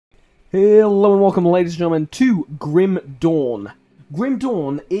Hello and welcome, ladies and gentlemen, to Grim Dawn. Grim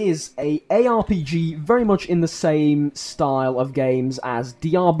Dawn is a ARPG very much in the same style of games as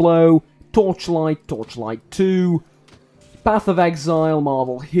Diablo, Torchlight, Torchlight 2, Path of Exile,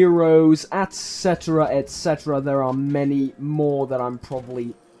 Marvel Heroes, etc, etc. There are many more that I'm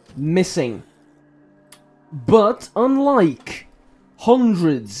probably missing. But unlike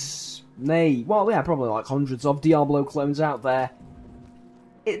hundreds, probably like hundreds of Diablo clones out there,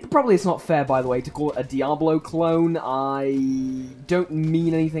 it's not fair, by the way, to call it a Diablo clone. I don't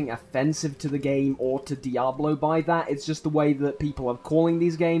mean anything offensive to the game or to Diablo by that. It's just the way that people are calling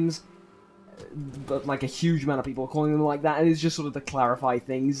these games. But like a huge amount of people are calling them like that, and it's just sort of to clarify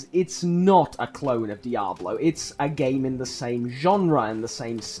things. It's not a clone of Diablo. It's a game in the same genre and the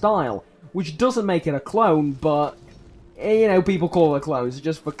same style, which doesn't make it a clone, but, you know, people call it clones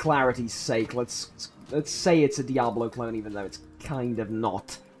just for clarity's sake. Let's say it's a Diablo clone, even though it's kind of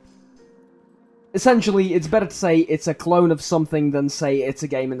not. Essentially, it's better to say it's a clone of something than say it's a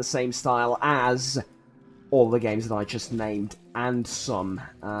game in the same style as all the games that I just named, and some.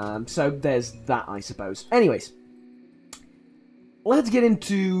 So there's that, I suppose. Anyways, let's get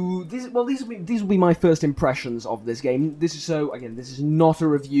into this. Well, these will be my first impressions of this game. This is not a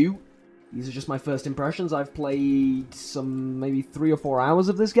review. These are just my first impressions. I've played maybe 3 or 4 hours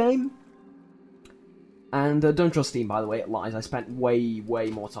of this game. And don't trust Steam, by the way, it lies. I spent way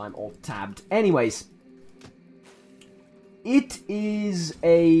more time alt-tabbed. Anyways, it is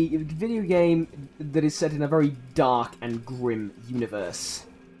a video game that is set in a very dark and grim universe.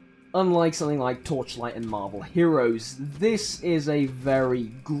 Unlike something like Torchlight and Marvel Heroes, this is a very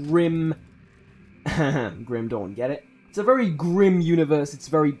grim... Grim Dawn, get it? It's a very grim universe, it's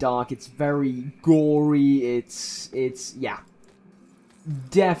very dark, it's very gory, yeah.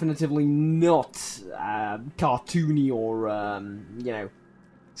 Definitely not cartoony or, you know,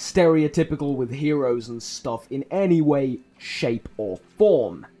 stereotypical with heroes and stuff in any way, shape, or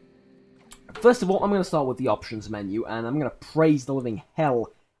form. First of all, I'm going to start with the options menu, and I'm going to praise the living hell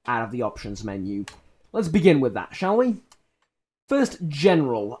out of the options menu. Let's begin with that, shall we? First,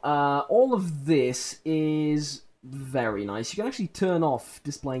 general. All of this is very nice. You can actually turn off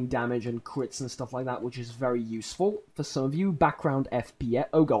displaying damage and crits and stuff like that, which is very useful for some of you. Background FPS.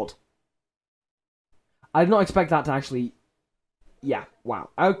 Oh god. I did not expect that to actually... Yeah, wow.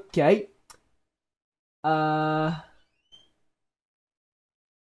 Okay. Well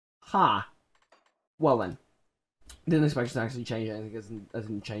then. Didn't expect it to actually change anything, because it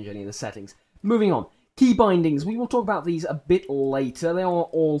didn't change any of the settings. Moving on. Key bindings, we will talk about these a bit later. They are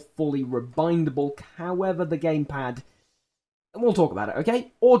all fully rebindable. However, the gamepad, we'll talk about it,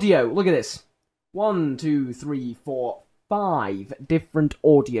 okay? Audio, look at this. 1, 2, 3, 4, 5 different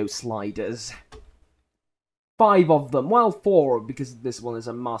audio sliders. 5 of them. Well, 4, because this one is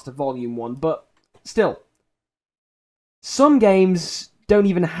a Master Volume one, but still. Some games don't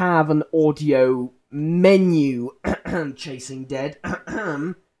even have an audio menu. Chasing Dead.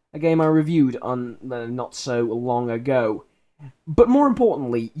 A game I reviewed on not so long ago. But more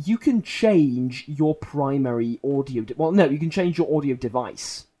importantly, you can change your primary audio... you can change your audio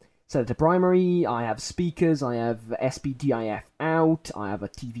device. Set it to primary, I have speakers, I have SPDIF out, I have a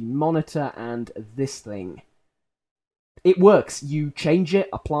TV monitor, and this thing. It works. You change it,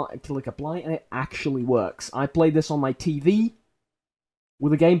 click apply, and it actually works. I played this on my TV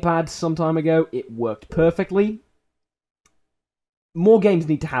with a gamepad some time ago. It worked perfectly. More games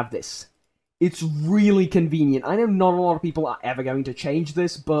need to have this. It's really convenient. I know not a lot of people are ever going to change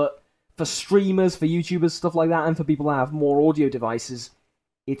this, but for streamers, for YouTubers, stuff like that, and for people that have more audio devices,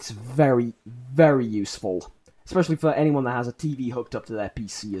 it's very, very useful. Especially for anyone that has a TV hooked up to their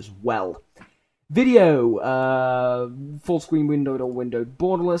PC as well. Video, full screen windowed or windowed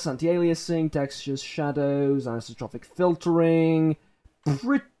borderless, anti-aliasing, textures, shadows, anisotropic filtering.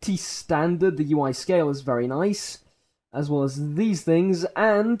 Pretty standard. The UI scale is very nice, as well as these things,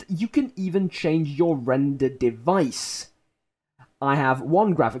 and you can even change your render device. I have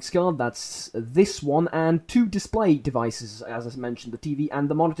one graphics card, that's this one, and 2 display devices, as I mentioned, the TV and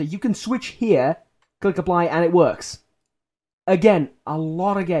the monitor. You can switch here, click apply, and it works. Again, a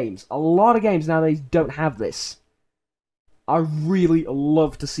lot of games nowadays don't have this. I really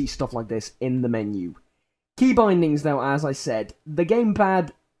love to see stuff like this in the menu. Key bindings, though, as I said, the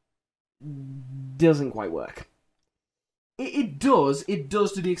gamepad doesn't quite work. It does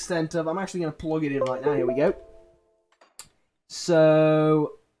to the extent of... I'm actually going to plug it in right now. Here we go.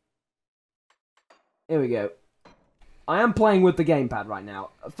 So... Here we go. I am playing with the gamepad right now.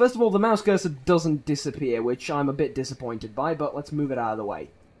 First of all, the mouse cursor doesn't disappear, which I'm a bit disappointed by, but let's move it out of the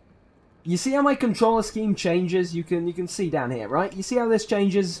way. You see how my controller scheme changes? You can see down here, right? You see how this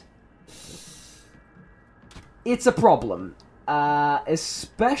changes? it's a problem.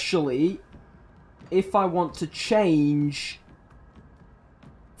 Especially if I want to change,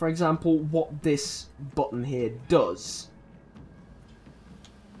 for example, what this button here does.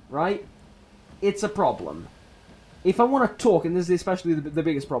 Right? It's a problem. If I want to talk, and this is especially the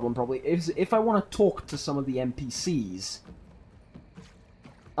biggest problem probably, is if I want to talk to some of the NPCs,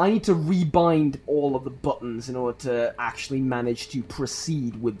 I need to rebind all of the buttons in order to actually manage to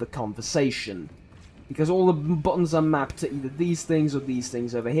proceed with the conversation. Because all the buttons are mapped to either these things or these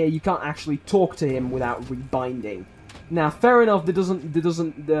things over here. You can't actually talk to him without rebinding. Now, fair enough,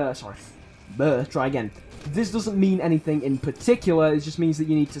 try again. This doesn't mean anything in particular, it just means that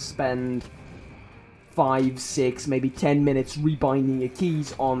you need to spend 5, 6, maybe 10 minutes rebinding your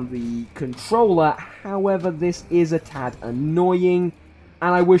keys on the controller. However, this is a tad annoying,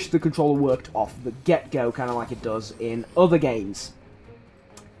 and I wish the controller worked off the get-go, kind of like it does in other games.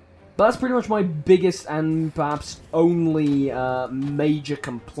 But that's pretty much my biggest and perhaps only major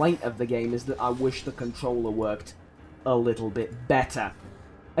complaint of the game, is that I wish the controller worked a little bit better.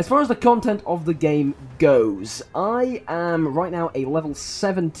 As far as the content of the game goes, I am right now a level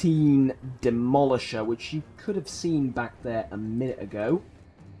 17 Demolisher, which you could have seen back there a minute ago.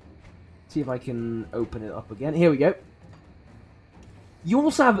 See if I can open it up again. Here we go. You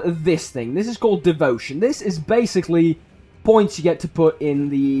also have this thing. This is called Devotion. This is basically points you get to put in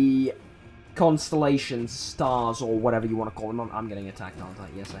the constellations, stars, or whatever you want to call them. I'm getting attacked, aren't I?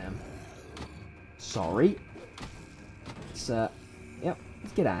 Yes, I am. Sorry. It's, yep.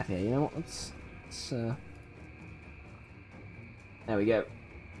 Let's get out of here, you know what? Let's there we go.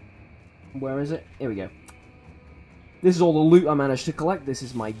 Where is it? Here we go. This is all the loot I managed to collect. This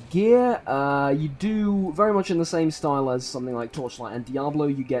is my gear. You do very much in the same style as something like Torchlight and Diablo.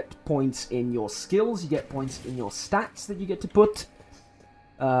 You get points in your skills. You get points in your stats that you get to put.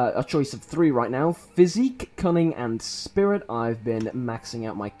 A choice of 3 right now. Physique, Cunning, and Spirit. I've been maxing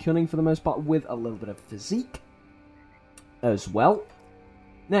out my Cunning for the most part with a little bit of Physique as well.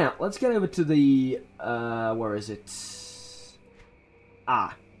 Now, let's get over to the, where is it?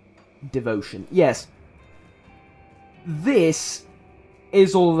 Ah, Devotion. Yes. This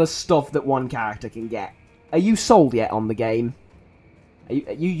is all the stuff that one character can get. Are you sold yet on the game?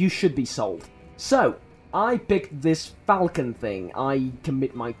 You should be sold. So, I picked this Falcon thing. I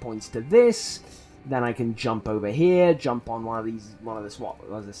commit my points to this. Then I can jump over here, jump on what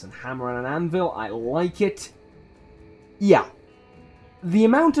was this, a hammer and an anvil. I like it. Yeah. The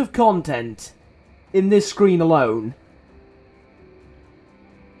amount of content in this screen alone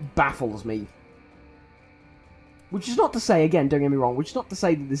baffles me. Which is not to say, again, don't get me wrong, which is not to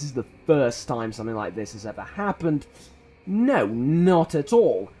say that this is the first time something like this has ever happened. No, not at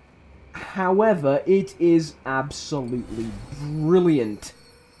all. However, it is absolutely brilliant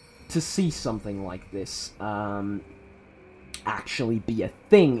to see something like this actually be a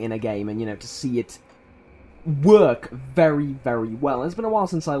thing in a game, and, you know, to see it work very, very well. And it's been a while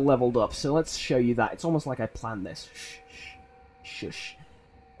since I leveled up, so let's show you that. It's almost like I planned this. Shush.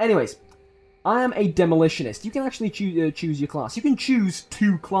 Anyways, I am a Demolitionist. You can actually choose your class. You can choose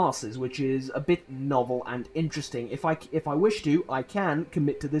 2 classes, which is a bit novel and interesting. If I wish to, I can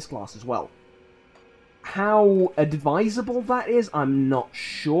commit to this class as well. How advisable that is, I'm not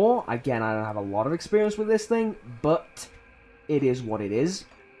sure. Again, I don't have a lot of experience with this thing, but it is what it is.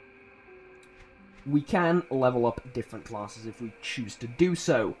 We can level up different classes if we choose to do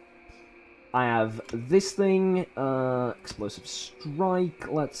so. I have this thing, Explosive Strike,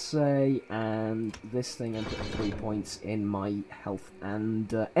 let's say, and this thing, and put 3 points in my health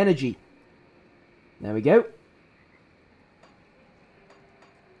and energy. There we go.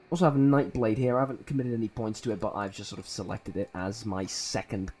 Also have Nightblade here. I haven't committed any points to it, but I've just sort of selected it as my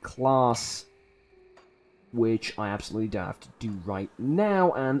second class, which I absolutely don't have to do right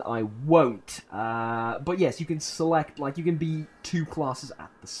now, and I won't. But yes, you can select, like, you can be 2 classes at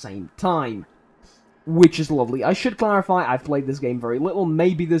the same time, which is lovely. I should clarify, I've played this game very little.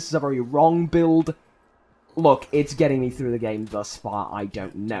 Maybe this is a very wrong build. Look, it's getting me through the game thus far, I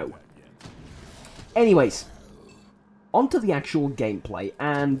don't know. Anyways, onto the actual gameplay,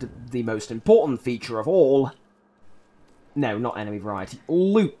 and the most important feature of all... No, not enemy variety.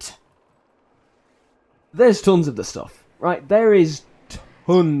 Loot. There's tons of the stuff, right? There is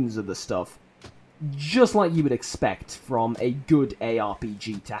tons of the stuff, just like you would expect from a good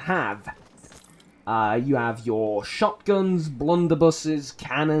ARPG to have. You have your shotguns, blunderbusses,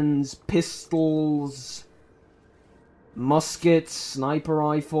 cannons, pistols, muskets, sniper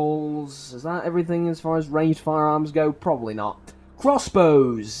rifles. Is that everything as far as ranged firearms go? Probably not.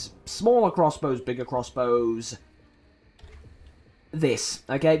 Crossbows, smaller crossbows, bigger crossbows. this.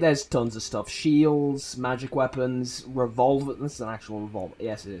 Okay, there's tons of stuff. Shields, magic weapons, revolver. This is an actual revolver.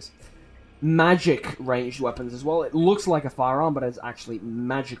 Yes, it is. Magic ranged weapons as well. It looks like a firearm, but it's actually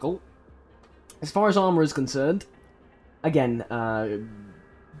magical. As far as armor is concerned, again,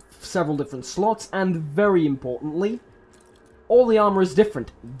 several different slots, and very importantly, all the armor is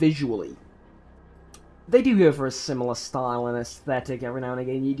different visually. They do go for a similar style and aesthetic every now and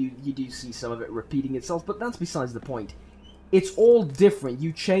again. You do see some of it repeating itself, but that's besides the point. It's all different.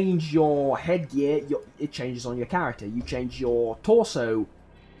 You change your headgear, it changes on your character. You change your torso,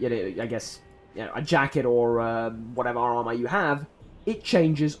 you know, I guess, you know, a jacket or whatever armor you have, it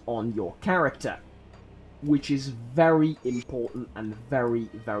changes on your character, which is very important and very,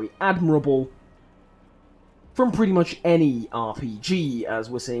 very admirable from pretty much any RPG, as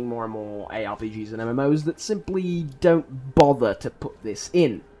we're seeing more and more ARPGs and MMOs that simply don't bother to put this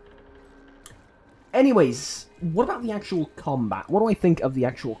in. Anyways, what about the actual combat? What do I think of the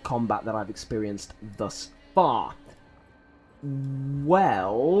actual combat that I've experienced thus far?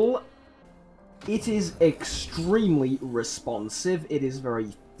 Well, it is extremely responsive, it is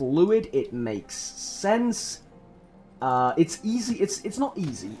very fluid, it makes sense. It's easy. It's not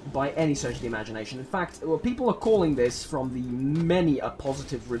easy by any stretch of the imagination. In fact, people are calling this, from the many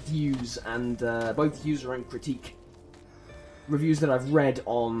positive reviews and both user and critique reviews that I've read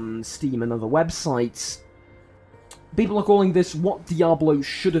on Steam and other websites, people are calling this what Diablo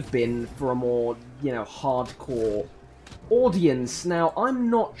should have been for a more, you know, hardcore audience. Now, I'm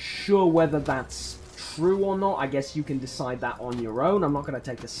not sure whether that's true or not. I guess you can decide that on your own. I'm not going to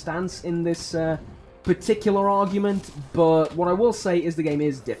take a stance in this particular argument, but what I will say is the game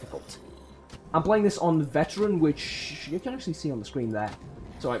is difficult. I'm playing this on Veteran, which you can actually see on the screen there,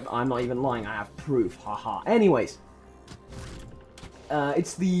 so I'm not even lying, I have proof, haha. Anyways,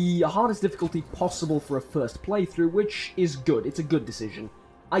 it's the hardest difficulty possible for a first playthrough, which is good, it's a good decision.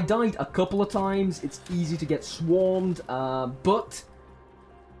 I died a couple of times, it's easy to get swarmed, but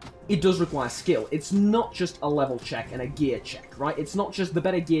it does require skill. It's not just a level check and a gear check, right? It's not just the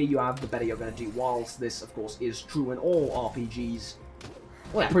better gear you have, the better you're going to do, whilst this, of course, is true in all RPGs.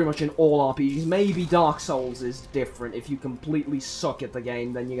 Well, pretty much in all RPGs. Maybe Dark Souls is different. If you completely suck at the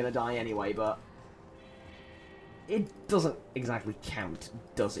game, then you're going to die anyway, but it doesn't exactly count,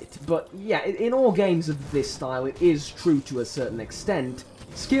 does it? But yeah, in all games of this style, it is true to a certain extent.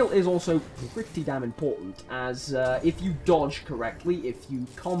 Skill is also pretty damn important, as if you dodge correctly, if you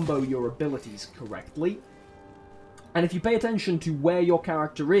combo your abilities correctly, and if you pay attention to where your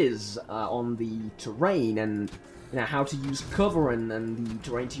character is on the terrain, and you know, how to use cover and the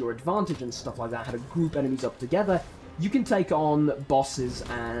terrain to your advantage and stuff like that, how to group enemies up together, you can take on bosses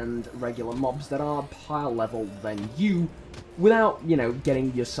and regular mobs that are higher level than you, without, you know,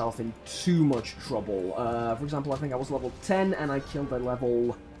 getting yourself in too much trouble. For example, I think I was level 10 and I killed a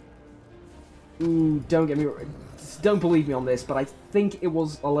level... Ooh, don't get me... Don't believe me on this, but I think it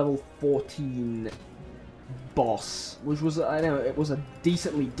was a level 14 boss, which was, I know, it was a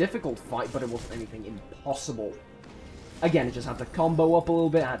decently difficult fight, but it wasn't anything impossible. Again, it just had to combo up a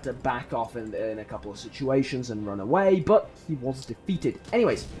little bit, had to back off in a couple of situations and run away, but he was defeated.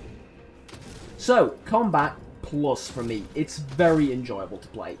 Anyways, so, combat plus for me. It's very enjoyable to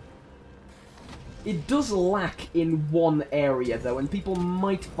play. It does lack in one area, though, and people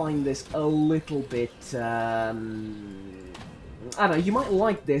might find this a little bit, I don't know, you might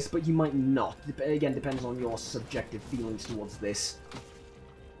like this, but you might not. Again, depends on your subjective feelings towards this.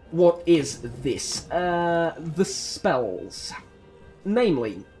 What is this? The spells.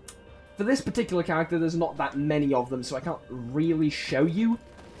 Namely, for this particular character, there's not that many of them, so I can't really show you.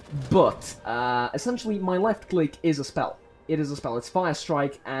 But, essentially, my left click is a spell. It is a spell. It's Fire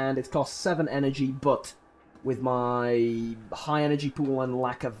Strike, and it costs 7 energy, but with my high energy pool and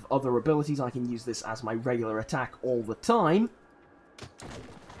lack of other abilities, I can use this as my regular attack all the time.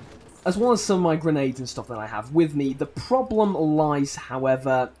 As well as some of my grenades and stuff that I have with me. The problem lies,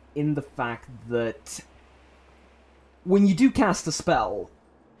 however, in the fact that when you do cast a spell,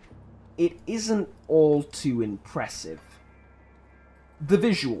 it isn't all too impressive. The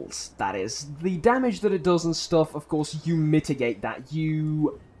visuals, that is. The damage that it does and stuff, of course, you mitigate that.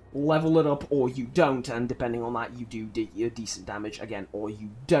 You level it up or you don't, and depending on that, you do decent damage again, or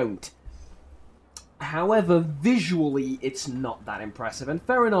you don't. However, visually, it's not that impressive, and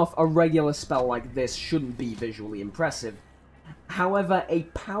fair enough, a regular spell like this shouldn't be visually impressive. However, a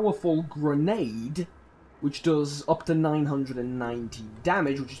powerful grenade, which does up to 990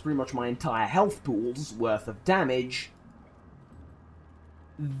 damage, which is pretty much my entire health pool's worth of damage,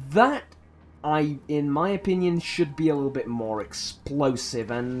 that, in my opinion, should be a little bit more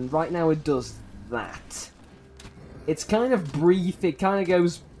explosive, and right now it does that. It's kind of brief, it kind of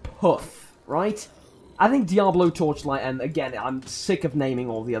goes puff, right? I think Diablo, Torchlight, and again, I'm sick of naming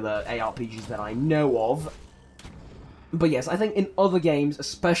all the other ARPGs that I know of. But yes, I think in other games,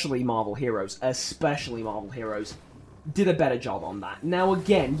 especially Marvel Heroes, did a better job on that. Now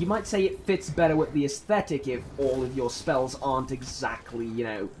again, you might say it fits better with the aesthetic if all of your spells aren't exactly, you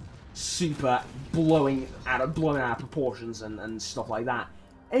know, super blowing out of proportions and stuff like that.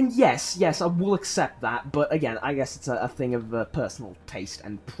 And yes, I will accept that, but again, I guess it's a thing of personal taste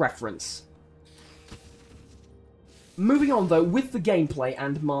and preference. Moving on, though, with the gameplay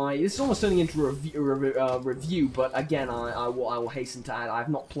and my... This is almost turning into a review, but again, I will hasten to add, I have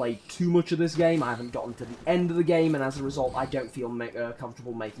not played too much of this game, I haven't gotten to the end of the game, and as a result, I don't feel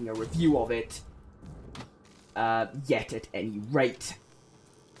comfortable making a review of it yet, at any rate.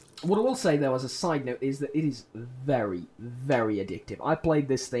 What I will say, though, as a side note, is that it is very, very addictive. I played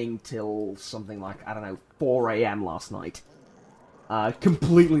this thing till something like, I don't know, 4 AM last night.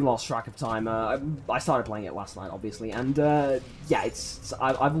 Completely lost track of time. I started playing it last night, obviously, and yeah,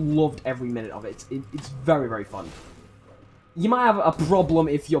 I've loved every minute of it. It's very, very fun. You might have a problem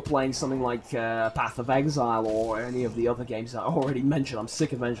if you're playing something like Path of Exile or any of the other games that I already mentioned. I'm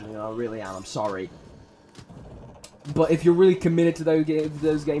sick of mentioning them, I really am, I'm sorry. But if you're really committed to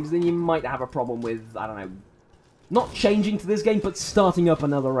those games, then you might have a problem with, I don't know, not changing to this game, but starting up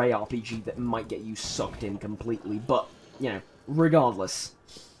another ARPG that might get you sucked in completely. But, you know, regardless,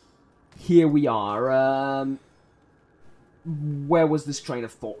 here we are. Where was this train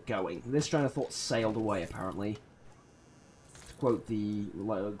of thought going? This train of thought sailed away, apparently. To quote the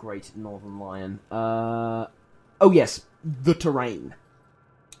great Northern Lion. Oh yes, the terrain.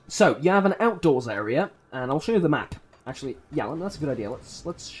 So, you have an outdoors area, and I'll show you the map. Actually, yeah, that's a good idea.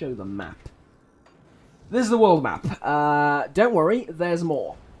 Let's show the map. This is the world map. Don't worry, there's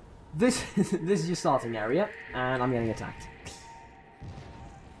more. This is your starting area, and I'm getting attacked.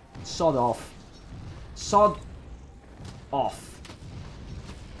 Sod off. Sod off.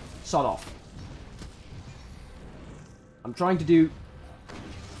 Sod off. I'm trying to do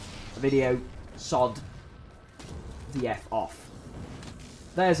a video. Sod the F off.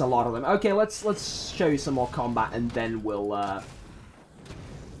 There's a lot of them. Okay, let's show you some more combat, and then we'll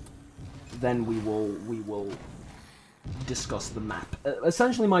we will discuss the map.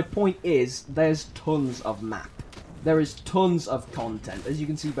 Essentially, my point is there's tons of map. There is tons of content, as you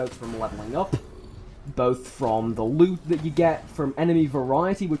can see, both from leveling up, both from the loot that you get, from enemy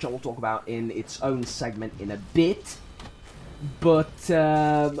variety, which I will talk about in its own segment in a bit. But,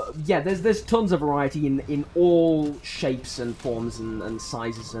 yeah, there's tons of variety in all shapes and forms and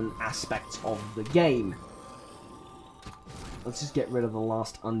sizes and aspects of the game. Let's just get rid of the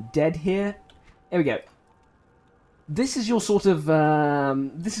last undead here. There we go. This is your sort of,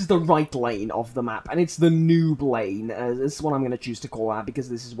 this is the right lane of the map, and it's the noob lane. This is what I'm going to choose to call out, because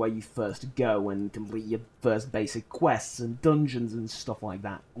this is where you first go and complete your first basic quests and dungeons and stuff like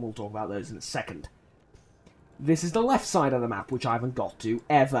that. We'll talk about those in a second. This is the left side of the map, which I haven't got to,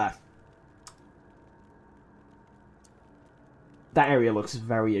 ever. That area looks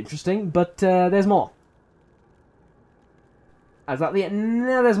very interesting, but there's more. Is that the end?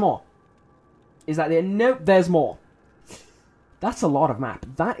 No, there's more. Is that the end? Nope, there's more. That's a lot of map.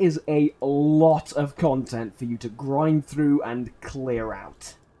 That is a lot of content for you to grind through and clear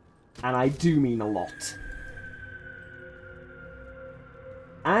out. And I do mean a lot.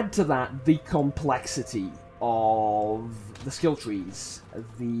 Add to that the complexity of the skill trees.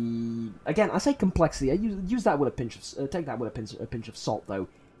 Again, I say complexity. I use that with a pinch of take that with a pinch of salt, though.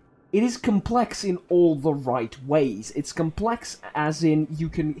 It is complex in all the right ways. It's complex as in you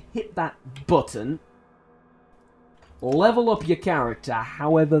can hit that button, level up your character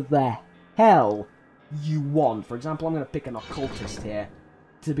however the hell you want. For example, I'm going to pick an occultist here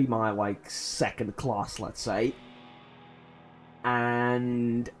to be my, like, second class, let's say.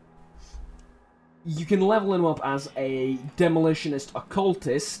 And you can level him up as a demolitionist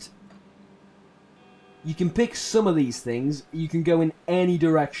occultist. You can pick some of these things. You can go in any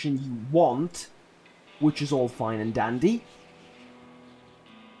direction you want, which is all fine and dandy.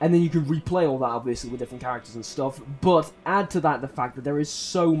 And then you can replay all that, obviously, with different characters and stuff. But add to that the fact that there is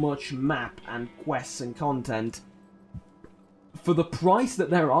so much map and quests and content. For the price that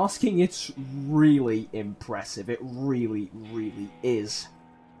they're asking, it's really impressive. It really, really is.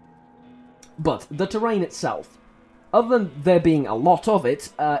 But the terrain itself, other than there being a lot of it,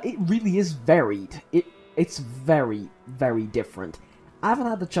 it really is varied. It's very, very different. I haven't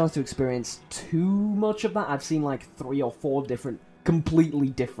had the chance to experience too much of that. I've seen like 3 or 4 different, completely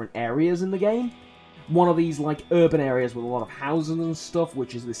different areas in the game. One of these like urban areas with a lot of houses and stuff,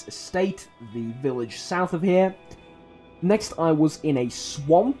 which is this estate, the village south of here. Next, I was in a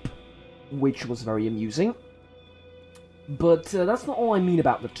swamp, which was very amusing. But that's not all I mean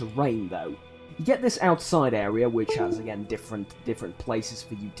about the terrain, though. You get this outside area, which has, again, different places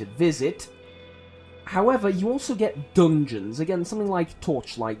for you to visit. However, you also get dungeons. Again, something like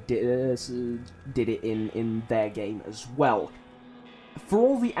Torchlight did it in their game as well. For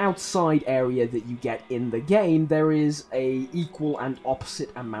all the outside area that you get in the game, there is a equal and opposite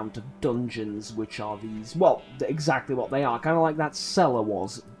amount of dungeons, which are these, well, exactly what they are, kind of like that cellar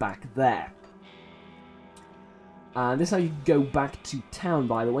was back there. This is how you go back to town,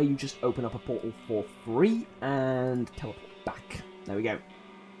 by the way. You just open up a portal for free and teleport back. There we go.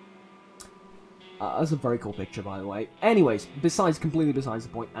 That's a very cool picture, by the way. Anyways, completely besides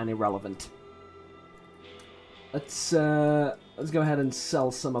the point and irrelevant. Let's go ahead and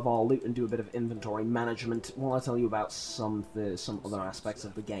sell some of our loot and do a bit of inventory management while I tell you about some other aspects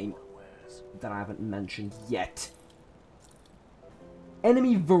of the game that I haven't mentioned yet.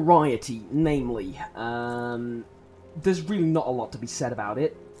 Enemy variety, namely. There's really not a lot to be said about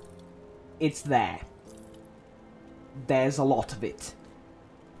it. It's there. There's a lot of it.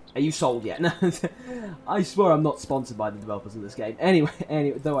 Are you sold yet? No, I swear I'm not sponsored by the developers of this game.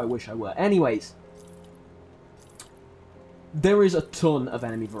 Anyway, though I wish I were. Anyways, there is a ton of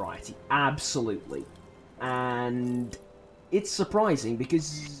enemy variety, absolutely, and it's surprising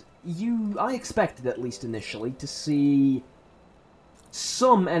because I expected, at least initially, to see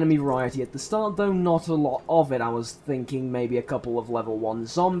some enemy variety at the start, though not a lot of it. I was thinking maybe a couple of level 1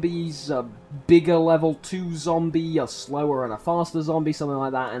 zombies, a bigger level 2 zombie, a slower and a faster zombie, something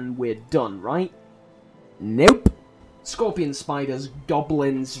like that, and we're done, right? Nope. Scorpion spiders,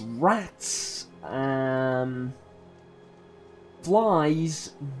 goblins, rats,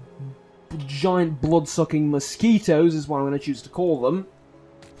 flies, giant blood-sucking mosquitoes is what I'm going to choose to call them,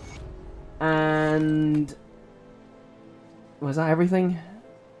 and was that everything?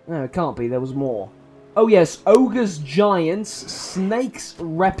 No, it can't be. There was more. Oh yes, ogres, giants, snakes,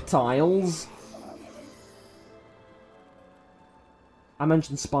 reptiles. I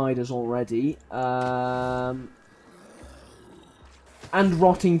mentioned spiders already. And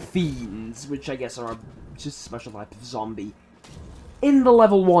rotting fiends, which I guess are just a special type of zombie. In the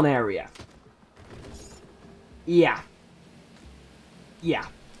level 1 area. Yeah. Yeah.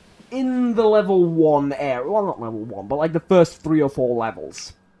 In the level 1 area, well, not level 1, but like the first 3 or 4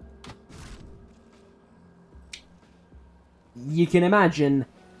 levels. You can imagine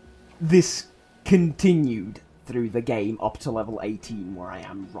this continued through the game up to level 18, where I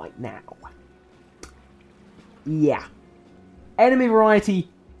am right now. Yeah. Enemy variety,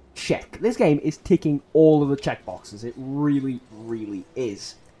 check. This game is ticking all of the checkboxes. It really, really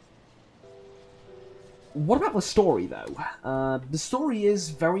is. What about the story, though? The story is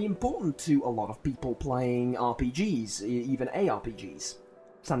very important to a lot of people playing RPGs, even ARPGs,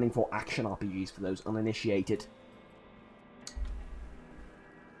 standing for Action RPGs for those uninitiated.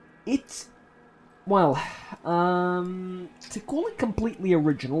 It's, well, to call it completely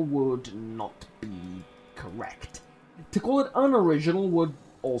original would not be correct. To call it unoriginal would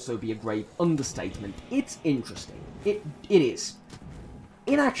also be a grave understatement. It's interesting. It is.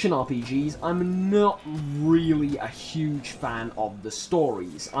 In action RPGs, I'm not really a huge fan of the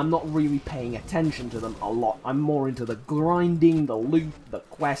stories. I'm not really paying attention to them a lot. I'm more into the grinding, the loot, the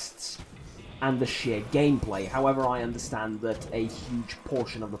quests, and the sheer gameplay. However, I understand that a huge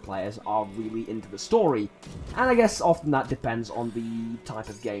portion of the players are really into the story, and I guess often that depends on the type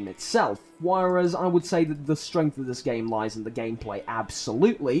of game itself. Whereas I would say that the strength of this game lies in the gameplay,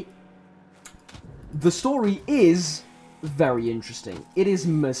 absolutely. The story is very interesting. It is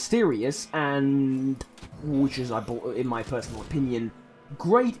mysterious, and, which is, in my personal opinion,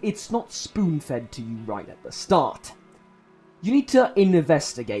 great. It's not spoon-fed to you right at the start. You need to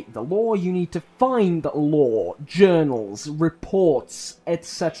investigate the lore, you need to find lore, journals, reports,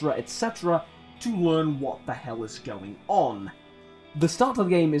 etc., etc., to learn what the hell is going on. The start of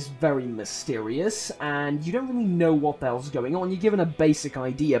the game is very mysterious, and you don't really know what the hell's going on. You're given a basic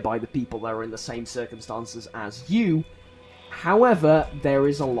idea by the people that are in the same circumstances as you. However, there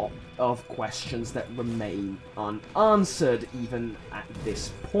is a lot of questions that remain unanswered, even at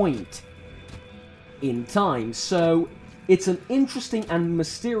this point in time. So, it's an interesting and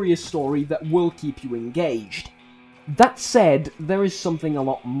mysterious story that will keep you engaged. That said, there is something a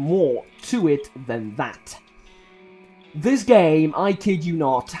lot more to it than that. This game, I kid you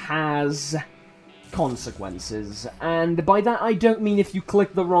not, has consequences, and by that I don't mean if you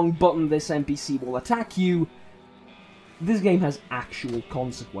click the wrong button this NPC will attack you. This game has actual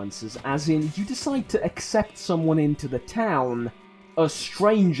consequences, as in, you decide to accept someone into the town, a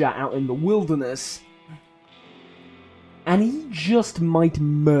stranger out in the wilderness, And he just might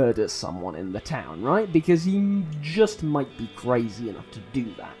murder someone in the town, right? Because he just might be crazy enough to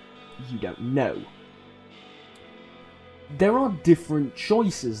do that. You don't know. There are different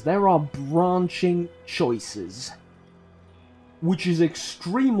choices. There are branching choices. Which is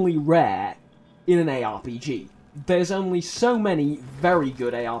extremely rare in an ARPG. There's only so many very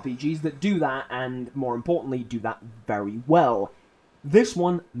good ARPGs that do that, and more importantly, do that very well. This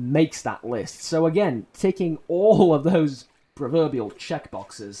one makes that list. So again, ticking all of those proverbial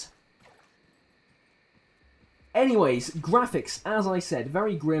checkboxes. Anyways, graphics, as I said,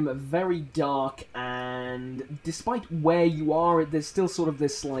 very grim, very dark, and despite where you are, there's still sort of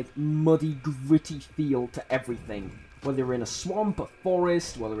this, like, muddy, gritty feel to everything. Whether you're in a swamp, a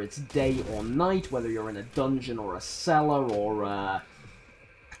forest, whether it's day or night, whether you're in a dungeon or a cellar or a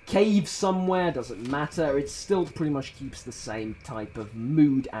cave somewhere, doesn't matter. It still pretty much keeps the same type of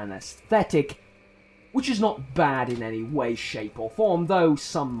mood and aesthetic, which is not bad in any way, shape or form, though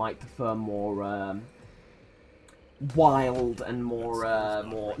some might prefer more wild and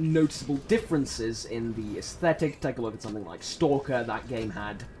more noticeable differences in the aesthetic. Take a look at something like Stalker. That game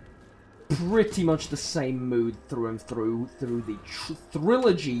had pretty much the same mood through and through the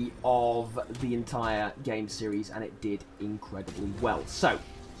trilogy of the entire game series, and it did incredibly well. So,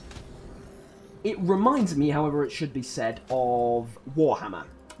 it reminds me, however it should be said, of Warhammer.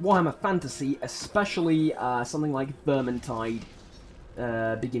 Warhammer Fantasy, especially something like Vermintide,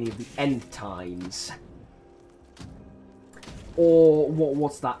 beginning of the End Times. Or,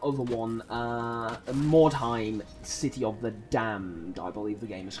 what's that other one? Mordheim, City of the Damned, I believe the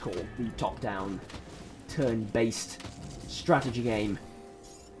game is called. The top-down, turn-based strategy game.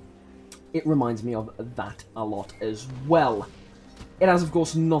 It reminds me of that a lot as well. It has, of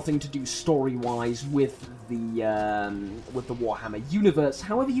course, nothing to do story-wise with the Warhammer universe.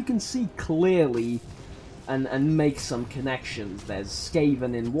 However, you can see clearly and make some connections. There's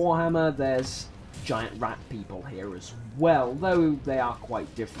Skaven in Warhammer, there's giant rat people here as well, though they are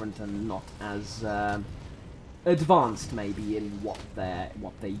quite different and not as advanced, maybe, in what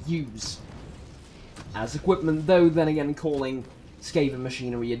they use as equipment. Though, then again, calling Skaven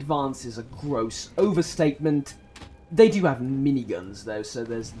machinery advanced is a gross overstatement. They do have miniguns, though, so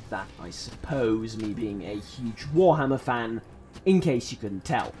there's that, I suppose, me being a huge Warhammer fan, in case you couldn't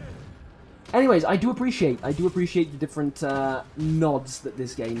tell. Anyways, I do appreciate the different nods that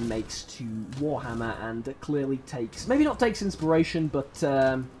this game makes to Warhammer, and clearly takes, maybe not takes inspiration, but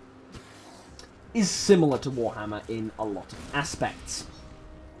is similar to Warhammer in a lot of aspects.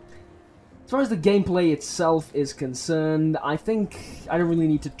 As far as the gameplay itself is concerned, I think I don't really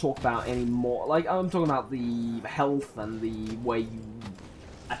need to talk about any more. Like, I'm talking about the health and the way you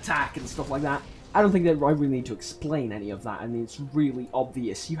attack and stuff like that. I don't think that I really need to explain any of that. I mean, it's really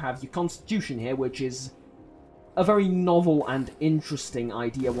obvious. You have your Constitution here, which is a very novel and interesting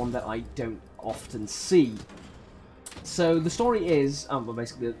idea, one that I don't often see. So the story is, well,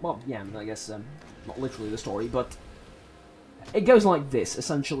 basically, well, yeah, I guess not literally the story, but it goes like this,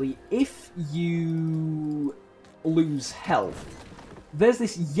 essentially. If you lose health, there's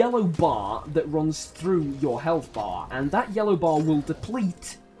this yellow bar that runs through your health bar, and that yellow bar will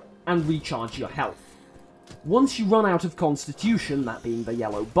deplete and recharge your health. Once you run out of Constitution, that being the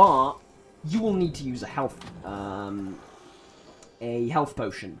yellow bar, you will need to use a health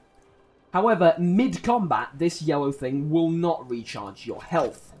potion. However, mid-combat, this yellow thing will not recharge your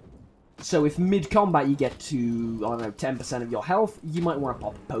health. So if mid-combat you get to, I don't know, 10% of your health, you might want to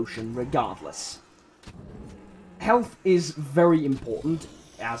pop a potion regardless. Health is very important,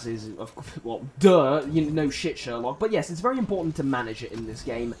 as is, of course, well, duh, you know, no shit, Sherlock. But yes, it's very important to manage it in this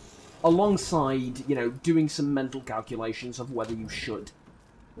game, alongside, you know, doing some mental calculations of whether you should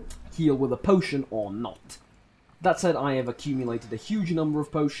heal with a potion or not. That said, I have accumulated a huge number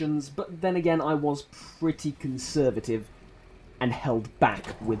of potions, but then again, I was pretty conservative and held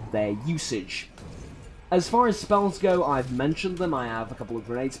back with their usage. As far as spells go, I've mentioned them. I have a couple of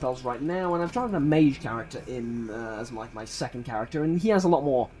grenade spells right now, and I've tried a mage character in as like my second character, and he has a lot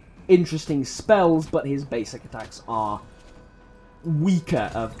more interesting spells, but his basic attacks are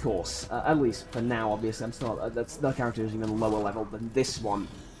weaker, of course. At least for now, obviously. I'm still that character is even lower level than this one.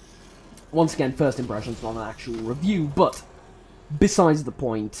 Once again, first impressions, not an actual review, but besides the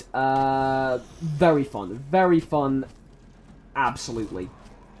point, very fun, absolutely.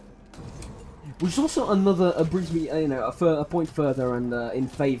 Which is also another, brings me, you know, a point further and in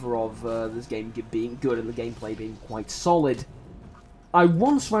favour of this game being good and the gameplay being quite solid. I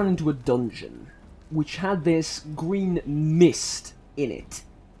once ran into a dungeon which had this green mist in it,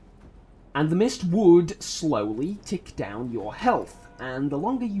 and the mist would slowly tick down your health. and the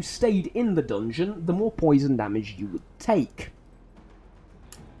longer you stayed in the dungeon, the more poison damage you would take.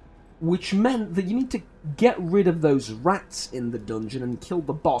 Which meant that you need to get rid of those rats in the dungeon and kill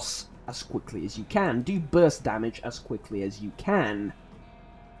the boss as quickly as you can. Do burst damage as quickly as you can.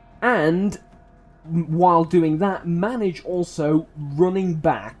 And while doing that, manage also running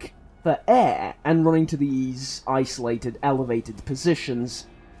back for air and running to these isolated, elevated positions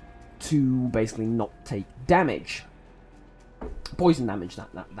to basically not take damage. Poison damage,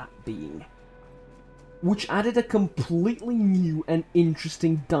 that being. Which added a completely new and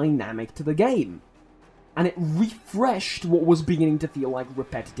interesting dynamic to the game. And it refreshed what was beginning to feel like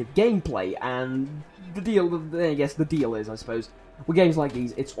repetitive gameplay, and the deal is, I suppose, with games like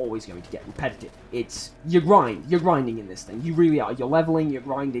these, it's always going to get repetitive. It's, you're grinding in this thing, you really are, you're leveling, you're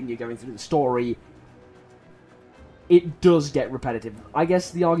grinding, you're going through the story. It does get repetitive. I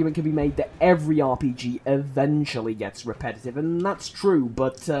guess the argument can be made that every RPG eventually gets repetitive, and that's true,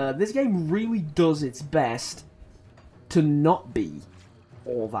 but this game really does its best to not be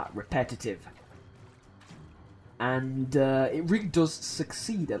all that repetitive. And it really does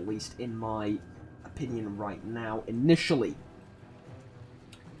succeed, at least in my opinion right now, initially.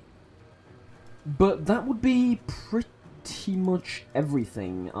 But that would be pretty much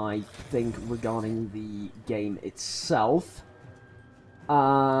everything, I think, regarding the game itself.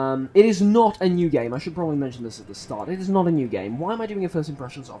 It is not a new game. I should probably mention this at the start. It is not a new game. Why am I doing a first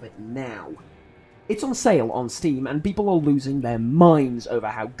impressions of it now? It's on sale on Steam, and people are losing their minds over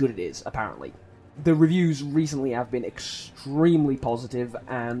how good it is, apparently. The reviews recently have been extremely positive,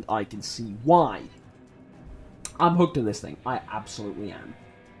 and I can see why. I'm hooked on this thing. I absolutely am.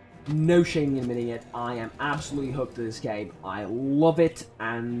 No shame in admitting it. I am absolutely hooked to this game. I love it,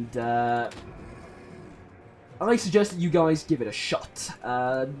 and I suggest that you guys give it a shot.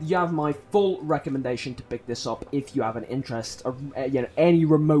 You have my full recommendation to pick this up if you have an interest, any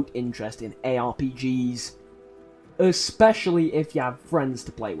remote interest in ARPGs, especially if you have friends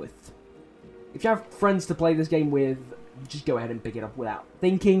to play with. If you have friends to play this game with, just go ahead and pick it up without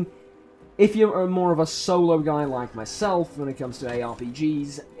thinking. If you're more of a solo guy like myself when it comes to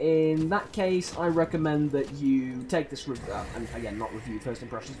ARPGs, in that case, I recommend that you take this, and again, not review, first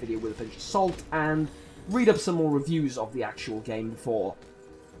impressions video with a pinch of salt, and read up some more reviews of the actual game before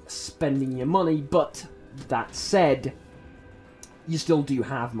spending your money. But that said, you still do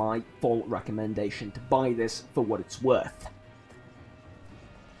have my full recommendation to buy this for what it's worth.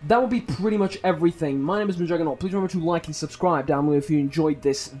 That will be pretty much everything. My name is Juggernaut. Please remember to like and subscribe down below if you enjoyed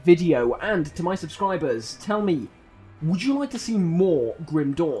this video. And to my subscribers, tell me, would you like to see more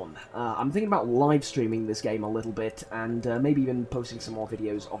Grim Dawn? I'm thinking about live streaming this game a little bit, and maybe even posting some more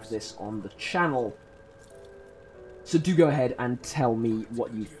videos of this on the channel. So do go ahead and tell me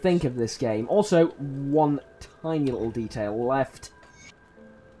what you think of this game. Also, one tiny little detail left.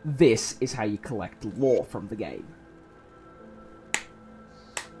 This is how you collect lore from the game.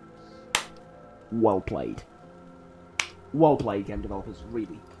 Well played. Well played, game developers.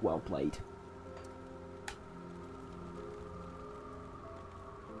 Really well played.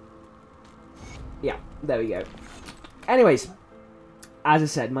 Yeah, there we go. Anyways, as I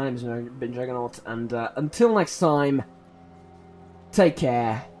said, my name is Juggernaut, and until next time, take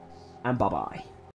care, and bye-bye.